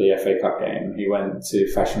rested for the FA Cup game. He went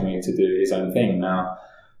to Fashion Week to do his own thing. Now,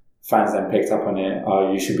 fans then picked up on it.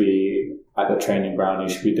 Oh, you should be at the training ground. You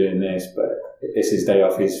should be doing this. But it's his day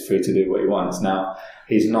off. He's free to do what he wants. Now,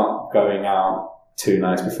 he's not going out 2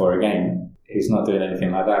 nights before a game. He's not doing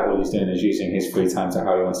anything like that. All he's doing is using his free time to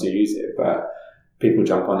how he wants to use it. But people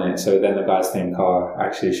jump on it. So then the guys think, oh,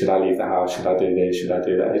 actually, should I leave the house? Should I do this? Should I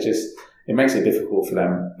do that? It makes it difficult for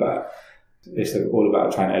them. But it's all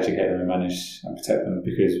about trying to educate them and manage and protect them,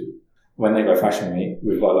 because when they go Fashion Week,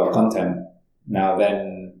 we've got a lot of content. Now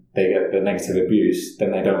then they get the negative abuse,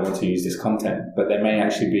 then they don't want to use this content. But there may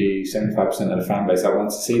actually be 75% of the fan base that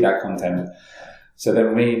wants to see that content. So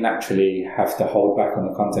then we naturally have to hold back on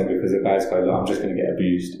the content, because the guys go, look, I'm just going to get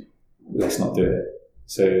abused. Let's not do it.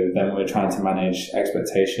 So then we're trying to manage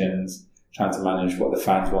expectations, trying to manage what the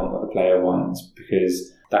fans want, what the player wants,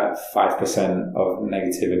 because that 5% of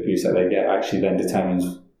negative abuse that they get actually then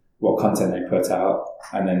determines what content they put out.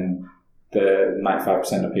 And then the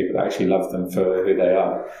 95% of people that actually love them for who they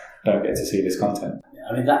are don't get to see this content.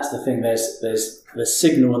 I mean, that's the thing. There's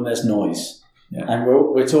signal and there's noise. Yeah. And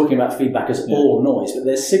we're talking about feedback as all noise, but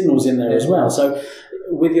there's signals in there as well. So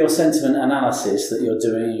with your sentiment analysis that you're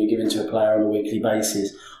doing, you're giving to a player on a weekly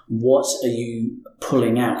basis, what are you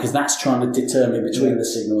pulling out? Because that's trying to determine between the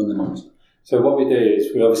signal and the noise. So what we do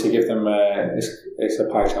is we obviously give them it's a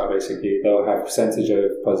pie chart basically. They'll have percentage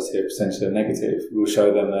of positive, percentage of negative. We'll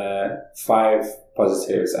show them 5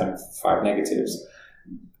 positives and 5 negatives.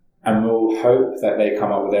 And we'll hope that they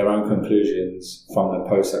come up with their own conclusions from the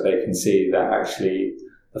post that they can see that actually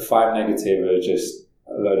the 5 negative are just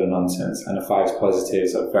a load of nonsense and the 5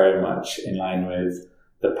 positives are very much in line with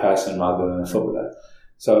the person rather than the footballer.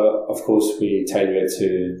 So of course we tailor it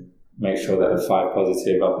to make sure that the 5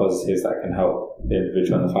 positive are positives that can help the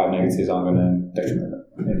individual and the 5 negatives aren't going to detriment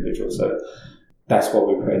the individual. So that's what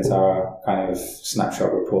we put into our kind of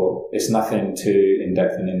snapshot report. It's nothing too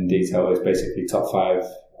in-depth and in detail. It's basically top 5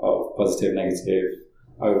 of positive, negative,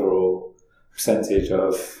 overall percentage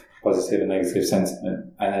of positive and negative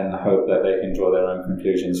sentiment, and then hope that they can draw their own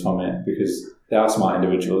conclusions from it, because they are smart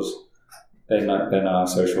individuals. They know how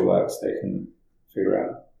social works. They can figure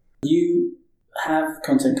out. You have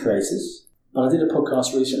content creators, but I did a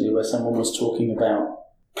podcast recently where someone was talking about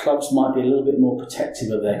clubs might be a little bit more protective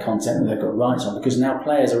of their content than they've got rights on, because now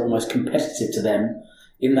players are almost competitive to them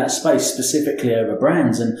in that space, specifically over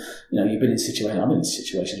brands. And I've been in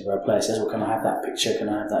situations where a player says, well, can I have that picture? Can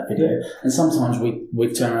I have that video? Yeah. And sometimes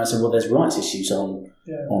we turn around and say, well, there's rights issues on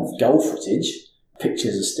goal footage.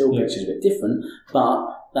 Pictures are still pictures, a bit different, but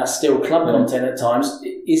that's still club content at times.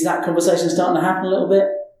 Is that conversation starting to happen a little bit?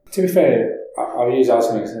 To be fair, I'll use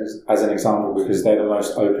Arsenal as an example because they're the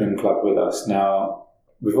most open club with us. Now,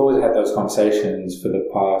 we've always had those conversations for the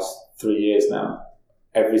past 3 years now.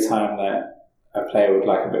 Every time that a player would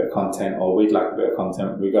like a bit of content or we'd like a bit of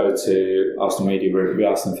content, we go to Arsenal Media Group, we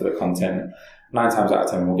ask them for the content. 9 times out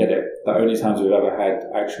of 10 we'll get it. The only times we've ever had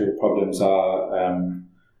actual problems are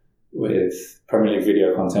with Premier League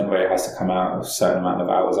video content, where it has to come out a certain amount of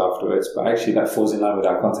hours afterwards. But actually that falls in line with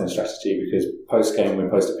our content strategy, because post-game we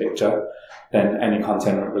post a picture, then any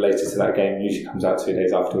content related to that game usually comes out 2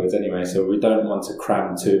 days afterwards anyway. So we don't want to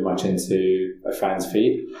cram too much into a fan's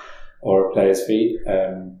feed or a player's feed.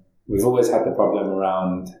 We've always had the problem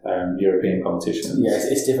around European competitions. Yeah,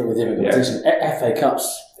 it's different with different competitions.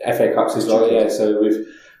 FA Cups as well, yeah. So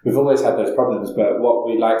we've always had those problems, but what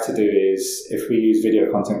we like to do is, if we use video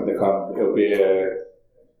content with the club, it'll be a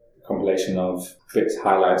compilation of bits,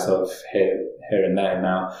 highlights of here and there.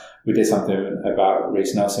 Now, we did something about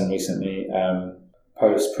Reiss Nelson recently,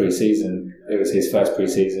 post pre-season. It was his first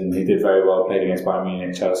pre-season. He did very well, played against Bayern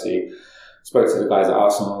Munich, Chelsea. Spoke to the guys at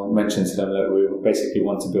Arsenal, mentioned to them that we basically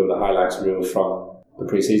want to build a highlights reel from the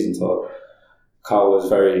pre-season tour. Carl was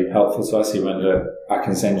very helpful to us. He went, look, I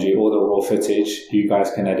can send you all the raw footage. You guys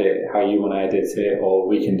can edit it how you want to edit it, or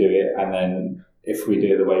we can do it. And then if we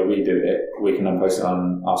do it the way we do it, we can then post it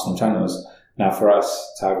on Arsenal channels. Now, for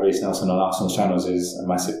us to have Reiss Nelson on Arsenal channels is a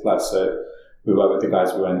massive plus. So we worked with the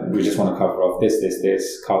guys. We just want to cover off this.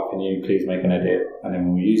 Carl, can you please make an edit? And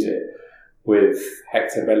then we'll use it. With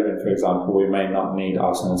Hector Bellerin, for example, we may not need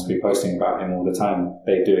Arsenal to be posting about him all the time.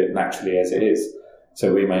 They do it naturally as it is.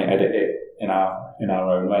 So we may edit it in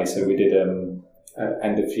our own way. So we did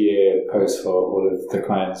end of year post for all of the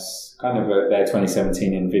clients, kind of their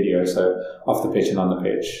 2017 in video. So off the pitch and on the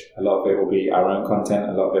pitch, a lot of it will be our own content.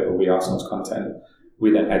 A lot of it will be Arsenal's content.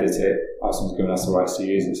 We then edit it. Arsenal's given us the rights to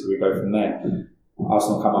use it, so we go from there.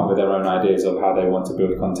 Arsenal come up with their own ideas of how they want to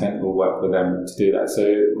build content. We'll work with them to do that.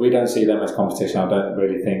 So we don't see them as competition. I don't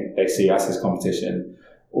really think they see us as competition.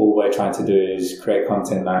 All we're trying to do is create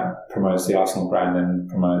content that promotes the Arsenal brand and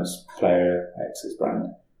promotes player X's brand.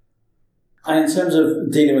 And in terms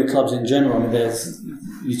of dealing with clubs in general, I mean,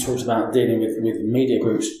 you talked about dealing with media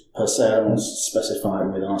groups per se. I don't want to specify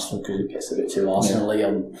it with Arsenal because it gets a bit too Arsenal-y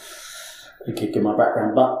on given my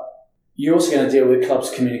background. But you're also going to deal with clubs'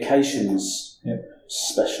 communications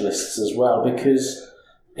specialists as well, because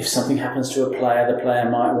if something happens to a player, the player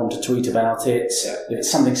might want to tweet about it. If it's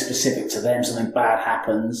something specific to them, something bad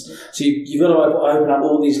happens. So you've got to open up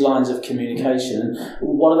all these lines of communication.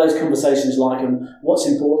 What are those conversations like, and what's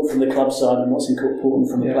important from the club side and what's important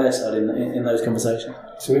from the player side in those conversations?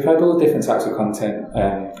 So we've had all different types of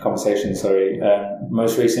conversations.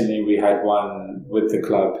 Most recently, we had one with the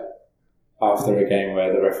club after a game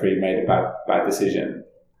where the referee made a bad decision.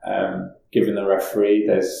 Given the referee,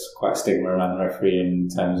 there's quite a stigma around the referee in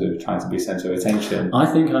terms of trying to be centre of attention. I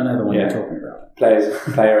think I know the one you're talking about.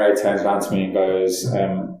 Player A turns around to me and goes,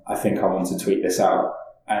 I think I want to tweet this out.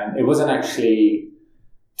 And it wasn't actually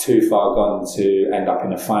too far gone to end up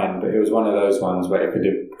in a fine, but it was one of those ones where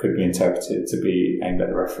it could be interpreted to be aimed at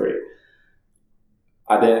the referee.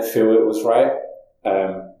 I didn't feel it was right.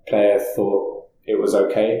 Player thought it was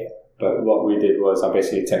okay. But what we did was I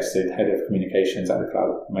basically texted head of communications at the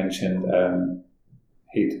club, mentioned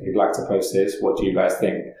he'd like to post this. What do you guys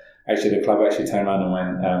think? Actually, the club actually turned around and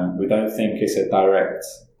went, we don't think it's a direct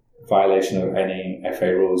violation of any FA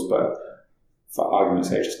rules, but for argument's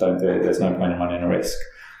sake, just don't do it. There's no point in running a risk.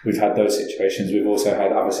 We've had those situations. We've also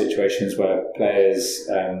had other situations where players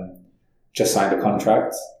just signed a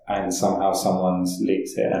contract and somehow someone's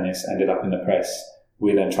leaked it and it's ended up in the press.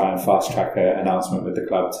 We then try and fast track an announcement with the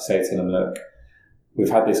club to say to them, look, we've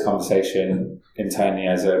had this conversation internally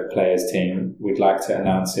as a players team. We'd like to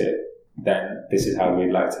announce it. Then this is how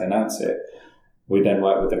we'd like to announce it. We then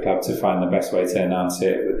work with the club to find the best way to announce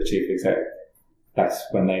it with the chief exec. That's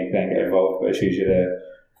when they then get involved. But it's usually the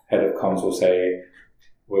head of comms will say,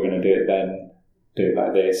 we're going to do it then, do it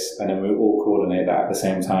like this. And then we all coordinate that at the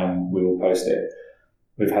same time. We will post it.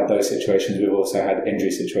 We've had those situations. We've also had injury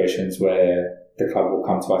situations where the club will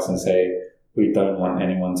come to us and say, we don't want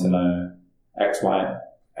anyone to know X, Y,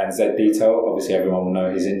 and Z detail. Obviously, everyone will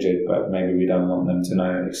know he's injured, but maybe we don't want them to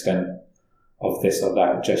know the extent of this or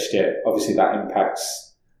that just yet. Obviously, that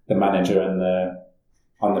impacts the manager and the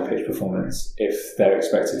on-the-pitch performance. If they're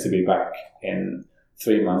expected to be back in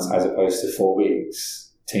 3 months as opposed to 4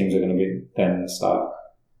 weeks, teams are going to then start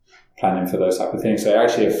planning for those type of things. So it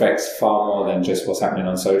actually affects far more than just what's happening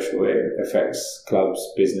on social. It affects clubs,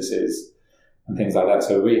 businesses, and things like that.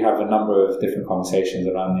 So we have a number of different conversations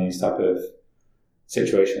around these type of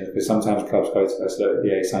situations, because sometimes clubs go to us, look,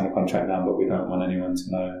 yeah, you signed a contract now, but we don't want anyone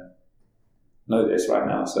to know this right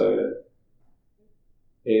now. So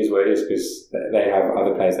it is what it is, because they have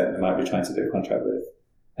other players that they might be trying to do a contract with.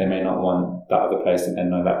 They may not want that other players to then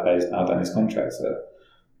know that player's now done his contract. So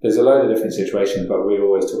there's a load of different situations, but we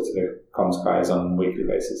always talk to the comms guys on a weekly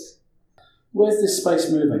basis. Where's this space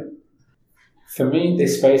moving? For me,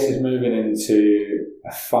 this space is moving into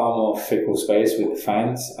a far more fickle space with the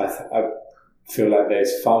fans. I feel like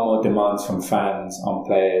there's far more demands from fans on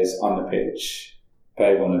players on the pitch.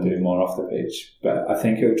 Players want to do more off the pitch. But I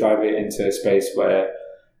think it'll drive it into a space where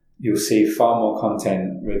you'll see far more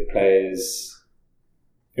content with players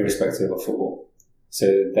irrespective of football.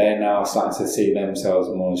 So they're now starting to see themselves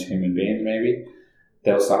more as human beings, maybe.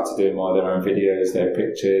 They'll start to do more of their own videos, their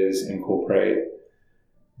pictures, incorporate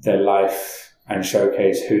their life and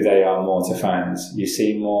showcase who they are more to fans. You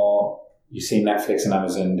see Netflix and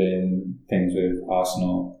Amazon doing things with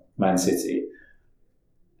Arsenal, Man City.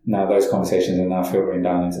 Now those conversations are now filtering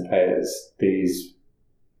down into players. These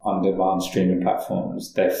on-demand streaming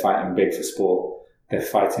platforms, they're fighting big for sport. They're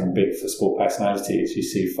fighting big for sport personalities. You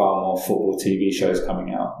see far more football TV shows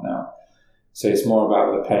coming out now. So it's more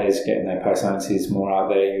about the players getting their personalities more out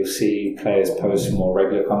there. You'll see players post more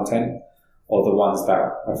regular content, or the ones that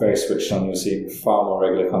are very switched on, you'll see far more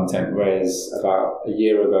regular content. Whereas about a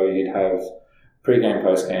year ago, you'd have pre-game,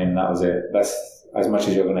 post-game, that was it. That's as much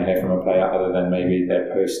as you're going to hear from a player, other than maybe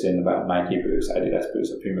they're posting about Nike boots, Adidas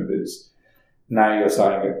boots, or Puma boots. Now you're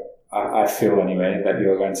starting, I feel anyway, that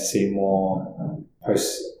you're going to see more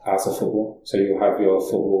posts out of football. So you'll have your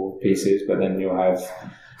football pieces, but then you'll have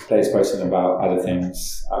players posting about other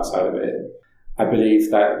things outside of it. I believe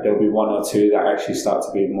that there'll be one or two that actually start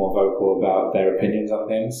to be more vocal about their opinions on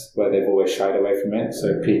things, where they've always shied away from it.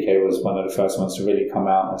 So PK was one of the first ones to really come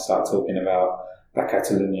out and start talking about the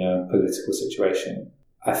Catalonia political situation.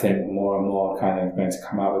 I think more and more kind of going to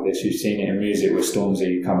come out with this. You've seen it in music with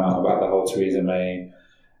Stormzy come out about the whole Theresa May,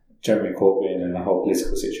 Jeremy Corbyn and the whole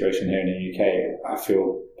political situation here in the UK. I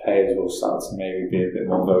feel players will start to maybe be a bit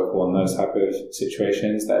more vocal on those type of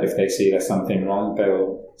situations, that if they see there's something wrong,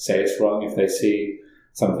 they'll say it's wrong. If they see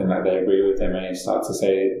something that they agree with, they may start to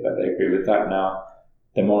say that they agree with that. Now,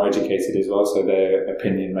 they're more educated as well, so their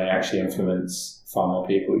opinion may actually influence far more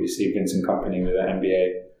people. You see Vincent Kompany with an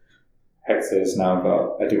MBA. Hector's now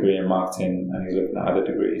got a degree in marketing and he's looking at other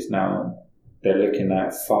degrees now. They're looking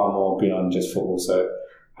at far more beyond just football. So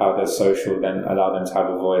how does social then allow them to have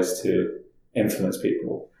a voice to influence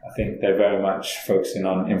people? I think they're very much focusing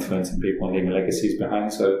on influencing people and leaving legacies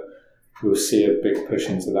behind. So we'll see a big push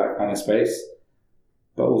into that kind of space.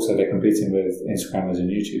 But also they're competing with Instagrammers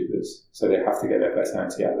and YouTubers. So they have to get their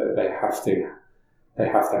personality out there. They have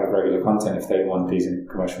to have regular content if they want these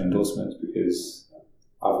commercial endorsements, because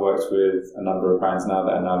I've worked with a number of brands now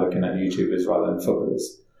that are now looking at YouTubers rather than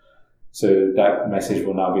footballers. So that message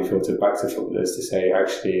will now be filtered back to footballers to say,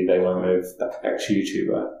 actually, they went with the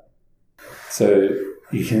ex-YouTuber. So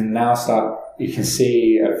you can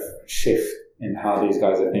see a shift in how these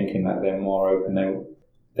guys are thinking, that they're more open.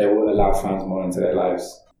 They will allow fans more into their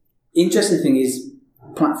lives. Interesting thing is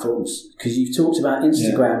platforms, because you've talked about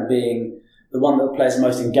Instagram being the one that the players are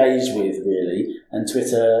most engaged with, really, and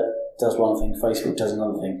Twitter does one thing, Facebook does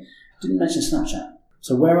another thing. Didn't mention Snapchat.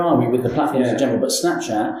 So where are we with the platforms in general? But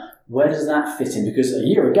Snapchat, where does that fit in? Because a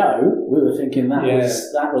year ago, we were thinking that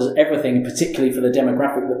was everything, particularly for the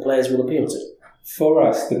demographic that players will appeal to. For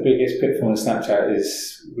us, the biggest pitfall in Snapchat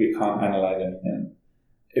is we can't analyse anything.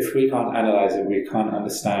 If we can't analyse it, we can't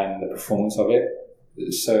understand the performance of it.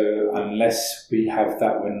 So unless we have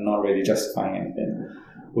that, we're not really justifying anything.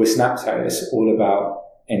 With Snapchat, it's all about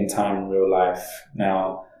in-time, real life.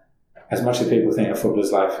 Now, as much as people think a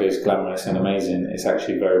footballer's life is glamorous and amazing, it's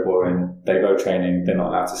actually very boring. They go training, they're not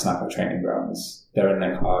allowed to snap at training grounds. They're in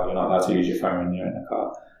their car, you're not allowed to use your phone when you're in the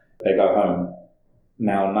car. They go home.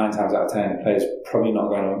 Now, 9 times out of 10, players probably not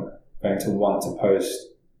going to want to post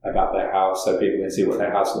about their house so people can see what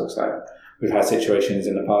their house looks like. We've had situations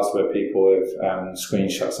in the past where people have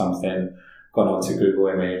screenshot something, gone onto Google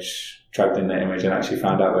Image, dragged in the image and actually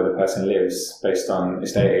found out where the person lives based on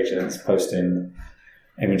estate agents posting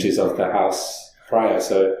images of the house prior.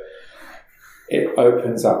 So it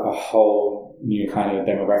opens up a whole new kind of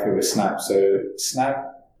demographic with Snap. So Snap,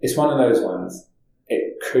 it's one of those ones.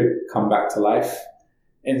 It could come back to life.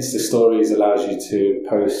 Insta Stories allows you to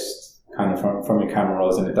post kind of from your camera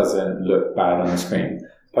rolls and it doesn't look bad on the screen.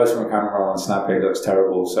 Post from a camera roll on Snap, it looks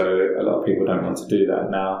terrible. So a lot of people don't want to do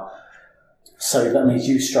that now. So that means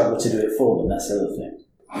you struggle to do it for them. That's the other thing.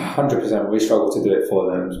 100%, we struggle to do it for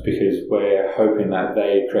them because we're hoping that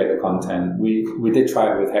they create the content. We did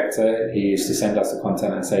try it with Hector. He used to send us the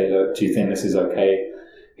content and say, look, do you think this is okay?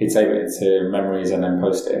 He'd save it into memories and then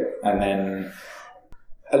post it. And then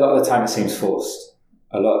a lot of the time it seems forced.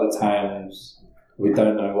 A lot of the times we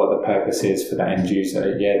don't know what the purpose is for the end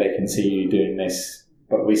user. Yeah, they can see you doing this,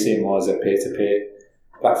 but we see it more as a peer-to-peer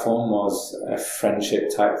platform, more as a friendship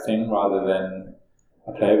type thing rather than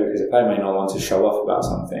a player, because a player may not want to show off about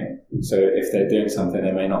something. So if they're doing something,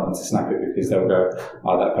 they may not want to snap it because they'll go,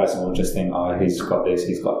 oh, that person will just think, oh, he's got this,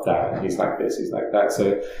 he's got that, he's like this, he's like that.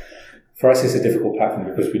 So for us, it's a difficult platform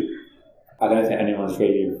because I don't think anyone's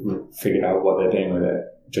really figured out what they're doing with it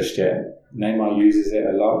just yet. Neymar uses it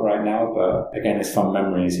a lot right now, but again, it's from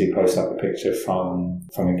memories. He posts up a picture from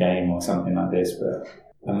a game or something like this, but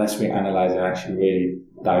unless we analyse and actually really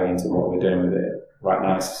dive into what we're doing with it, right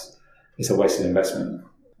now it's a wasted investment.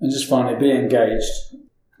 And just finally, be engaged.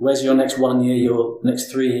 Where's your next 1 year, your next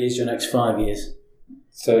 3 years, your next 5 years?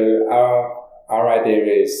 So our idea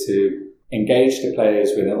is to engage the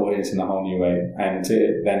players with an audience in a whole new way and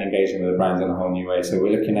to then engage them with the brands in a whole new way. So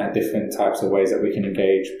we're looking at different types of ways that we can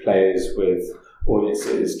engage players with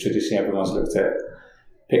audiences. Traditionally, everyone's looked at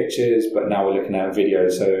pictures, but now we're looking at video.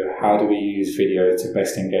 So how do we use video to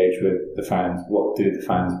best engage with the fans? What do the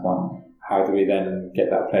fans want? How do we then get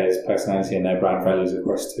that player's personality and their brand values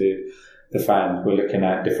across to the fans? We're looking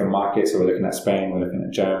at different markets. So we're looking at Spain, we're looking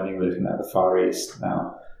at Germany, we're looking at the Far East.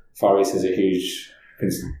 Now, Far East is a huge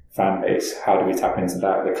fan base. How do we tap into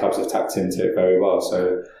that? The clubs have tapped into it very well.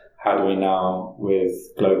 So how do we now, with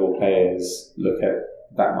global players, look at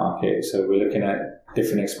that market? So we're looking at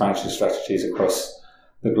different expansion strategies across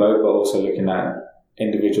the globe, but also looking at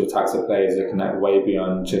individual types of players, looking at way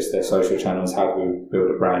beyond just their social channels. How do we build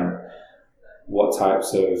a brand? What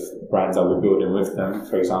types of brands are we building with them,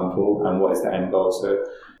 for example, and what is the end goal? So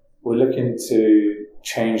we're looking to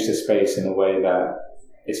change the space in a way that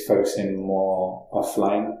is focusing more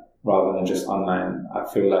offline. rather than just online. I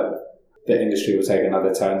feel like the industry will take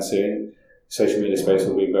another turn soon. Social media space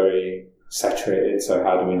will be very saturated. So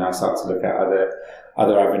how do we now start to look at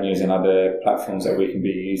other avenues and other platforms that we can be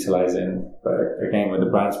utilizing? But again, with the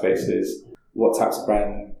brand spaces, what types of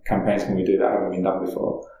brand campaigns can we do that haven't been done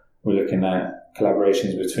before? We're looking at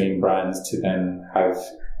collaborations between brands to then have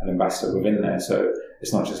an ambassador within there. So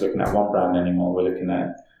it's not just looking at one brand anymore. We're looking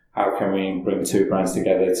at how can we bring two brands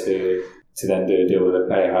together to then do a deal with a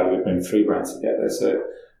player? How do we bring three brands together? So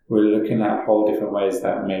we're looking at whole different ways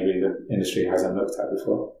that maybe the industry hasn't looked at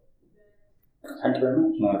before. Thank you very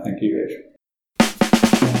much. No, thank you, Rich.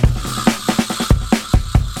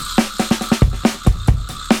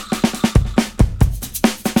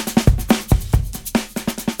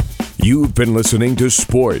 You've been listening to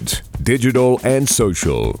Sport, Digital and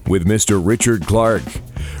Social with Mr. Richard Clark.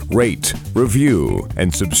 Rate, review,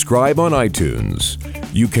 and subscribe on iTunes.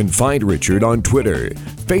 You can find Richard on Twitter,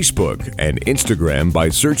 Facebook, and Instagram by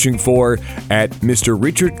searching for @Mr.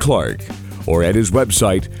 Richard Clark or at his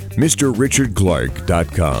website,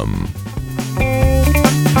 mrrichardclark.com.